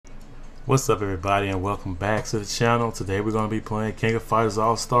What's up, everybody, and welcome back to the channel. Today we're going to be playing King of Fighters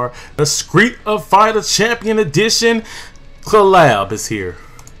All-Star. The Street of Fighter Champion Edition Collab is here.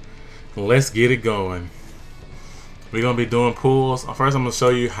 Let's get it going. We're going to be doing pulls. First, I'm going to show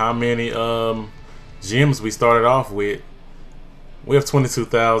you how many gems we started off with. We have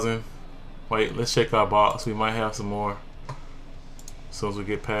 22,000. Wait, let's check our box. We might have some more as soon as we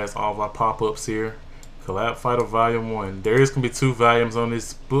get past all of our pop-ups here. Collab Fighter Volume 1. There is gonna be 2 volumes on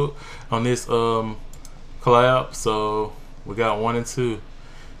this book, on this collab. So we got 1 and 2.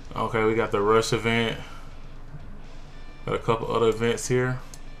 Okay, we got the Rush event. Got a couple other events here.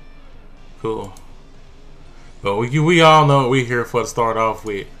 Cool. But we all know what we're here for to start off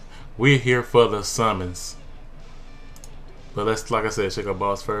with. We're here for the summons. But let's, like I said, check our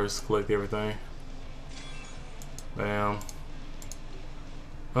boss first. Collect everything. Bam.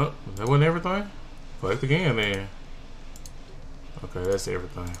 Oh, that wasn't everything? Collect again, then. Okay, that's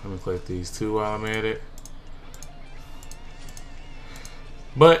everything. Let me collect these 2 while I'm at it.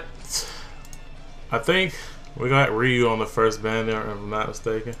 But I think we got Ryu on the first banner, if I'm not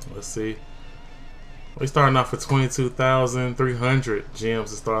mistaken. Let's see. We're starting off with 22,300 gems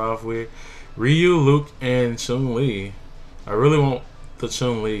to start off with. Ryu, Luke, and Chun-Li. I really want the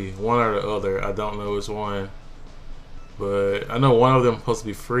Chun-Li, one or the other. I don't know which one. But I know one of them is supposed to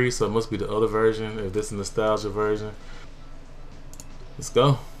be free, so it must be the other version, if this is the nostalgia version. Let's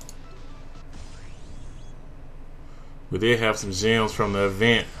go. We did have some gems from the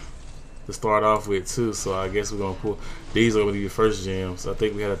event to start off with too, so I guess we're gonna pull these over to the first gems. I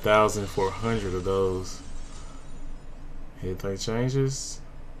think we had 1,400 of those. Anything changes?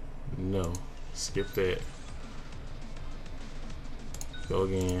 No. Skip that. Go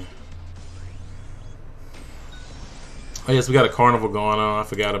again. Oh yes, we got a carnival going on. I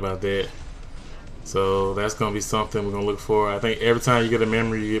forgot about that. So that's going to be something we're going to look for. I think every time you get a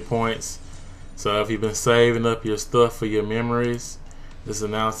memory, you get points. So if you've been saving up your stuff for your memories, this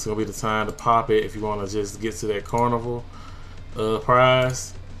announcement is going to be the time to pop it if you want to just get to that carnival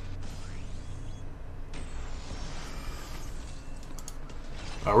prize.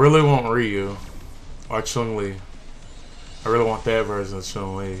 I really want Ryu or Chun-Li. I really want that version of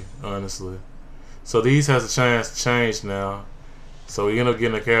Chun-Li, honestly. So these has a chance to change now. So we end up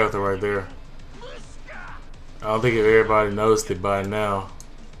getting a character right there. I don't think if everybody noticed it by now.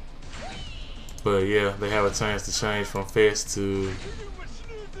 But yeah, they have a chance to change from Fest to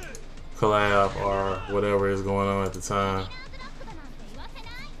Collab or whatever is going on at the time.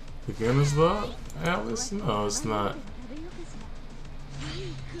 Beginner's luck? Alice? No, it's not.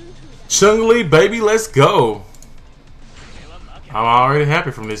 Chun-Li, baby, let's go. I'm already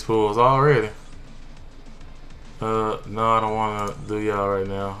happy from these pools already. No, I don't want to do y'all right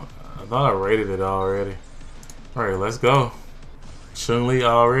now. I thought I rated it already. Alright, let's go. Chun-Li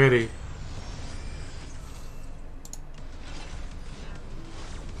already.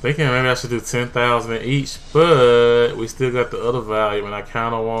 Thinking maybe I should do 10,000 each, but we still got the other value, and I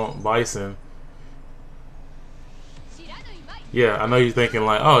kind of want Bison. Yeah, I know you're thinking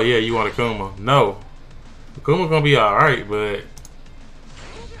like, oh yeah, you want Akuma. No. Akuma gonna be alright, but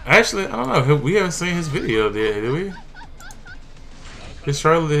actually, I don't know. We haven't seen his video yet, did we? His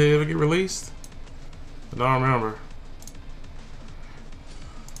trailer, did it ever get released? I don't remember.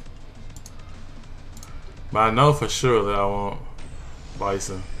 But I know for sure that I want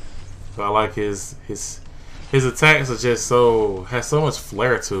Bison. So I like his attacks are just has so much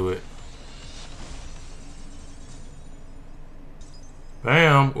flair to it.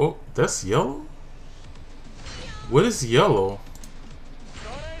 Bam! Oh, that's yellow? What is yellow?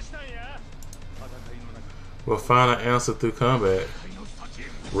 We'll find an answer through combat.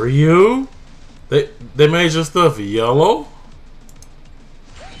 Ryu? They made your stuff yellow?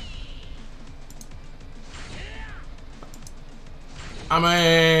 I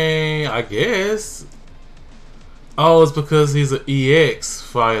mean, I guess. Oh, it's because he's an EX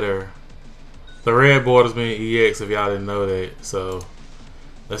fighter. The red borders mean EX if y'all didn't know that. So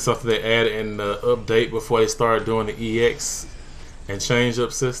that's something they added in the update before they started doing the EX and change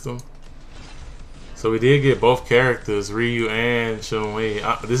up system. So we did get both characters, Ryu and Chun-Li.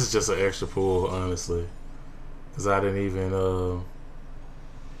 This is just an extra pull, honestly, because I didn't even. I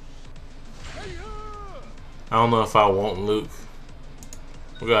don't know if I want Luke.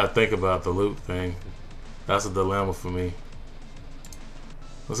 We gotta think about the Luke thing. That's a dilemma for me.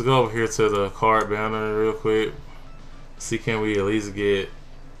 Let's go over here to the card banner real quick. See, can we at least get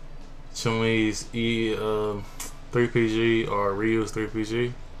Chun-Li's 3PG or Ryu's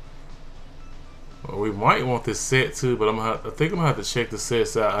 3PG? Well, we might want this set too, but I think I'm gonna have to check the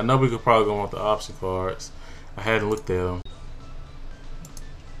sets out. I know we could probably go want the option cards. I hadn't looked at them.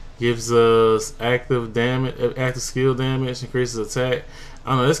 Gives us active damage, active skill damage, increases attack. I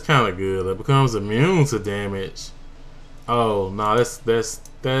don't know, that's kind of good. It becomes immune to damage. Oh no,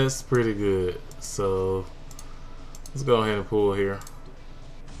 that's pretty good. So let's go ahead and pull here.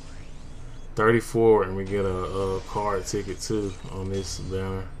 34, and we get a card ticket too on this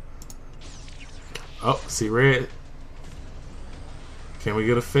banner. Oh, see red. Can we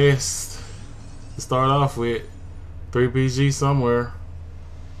get a fest to start off with? 3 PG somewhere.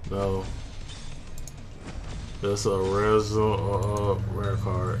 No. That's a rare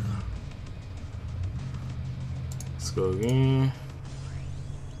card. Let's go again.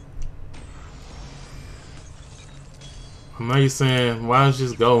 I know you're saying, why don't you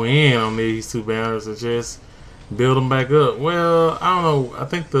just go in on these 2 banners and just build them back up? Well, I don't know. I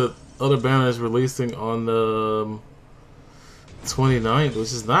think the other banner is releasing on the 29th,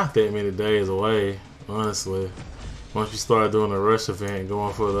 which is not that many days away, honestly. Once you start doing a rush event,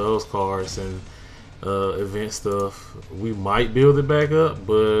 going for those cards and event stuff, we might build it back up,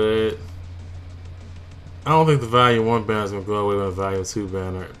 but I don't think the Volume 1 banner is going to go away with the Volume 2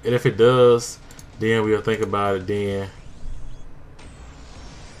 banner. And if it does, then we'll think about it then.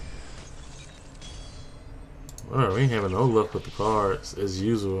 Well, we ain't having no luck with the cards as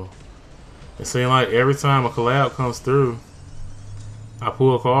usual. It seems like every time a collab comes through, I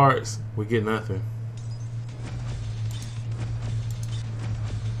pull cards, we get nothing.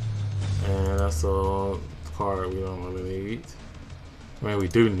 And that's a card we don't really need. I mean, we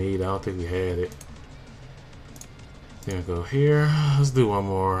do need. I don't think we had it. Then we go here. Let's do one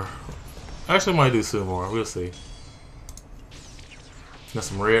more. Actually, might do 2 more. We'll see. Got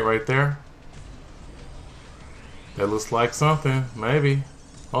some red right there. That looks like something. Maybe.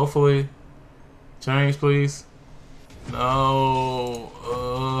 Hopefully. Change, please.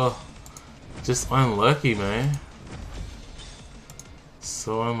 No. Just unlucky, man.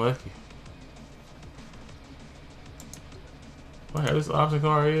 So unlucky. Do I have this option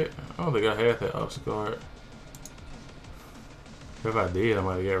card yet? I don't think I had that option card. If I did, I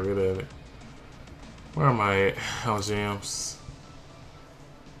might have got rid of it. Where am I at? Oh, gems.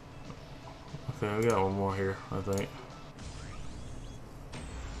 Okay, we got one more here, I think.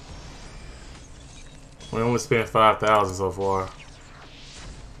 We only spent 5,000 so far.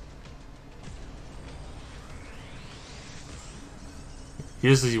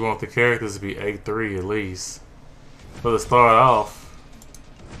 Usually you want the characters to be 8-3 at least. But to start off,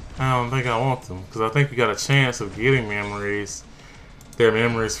 I don't think I want them. Because I think you got a chance of getting memories. Their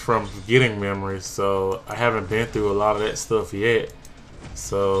memories from getting memories. So I haven't been through a lot of that stuff yet.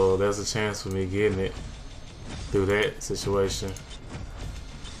 So there's a chance for me getting it through that situation.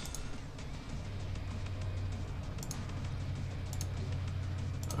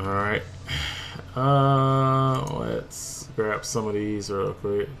 Alright. Let's grab some of these real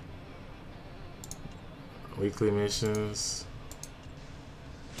quick. Weekly missions.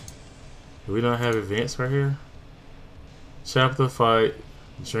 Do we not have events right here? Chapter fight.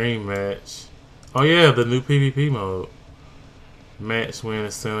 Dream match. Oh yeah, the new PvP mode. Match win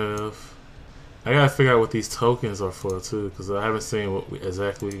incentive. I gotta figure out what these tokens are for too, because I haven't seen what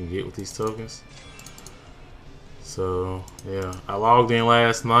exactly we can get with these tokens. So yeah, I logged in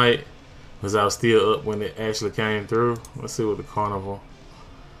last night because I was still up when it actually came through. Let's see what the carnival.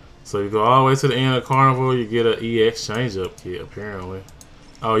 So you go all the way to the end of the carnival, you get an EX change up kit apparently.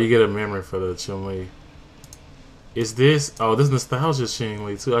 Oh, you get a memory for the Chun-Li. Is this? Oh, this nostalgia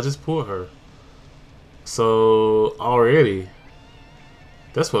Chun-Li too. I just pulled her. So already,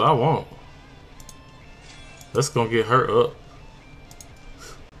 that's what I want. Let's go get her up.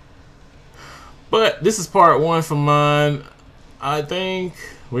 But this is part 1 for mine. I think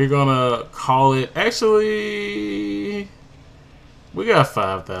we're gonna call it. Actually, we got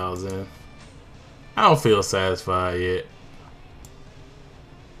 5,000. I don't feel satisfied yet.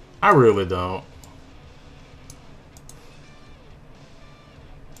 I really don't.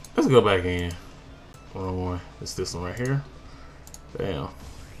 Let's go back in. One. It's this one right here. Bam.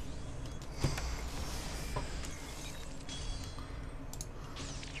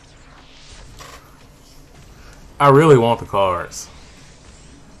 I really want the cards.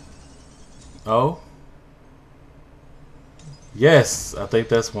 Oh. Yes, I think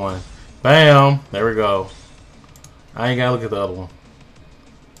that's one. Bam. There we go. I ain't gotta look at the other one.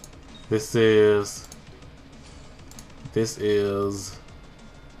 This is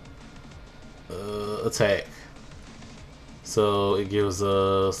attack. So it gives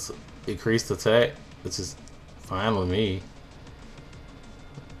us increased attack, which is fine with me.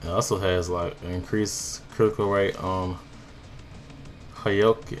 It also has like an increased critical rate on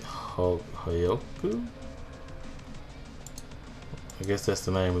Hyoku. I guess that's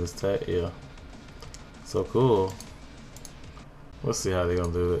the name of this tag. Yeah. So cool. Let's see how they're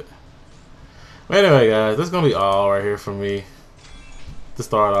gonna do it. Anyway, guys, that's gonna be all right here for me to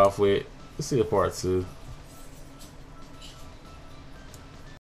start off with. Let's see a part 2.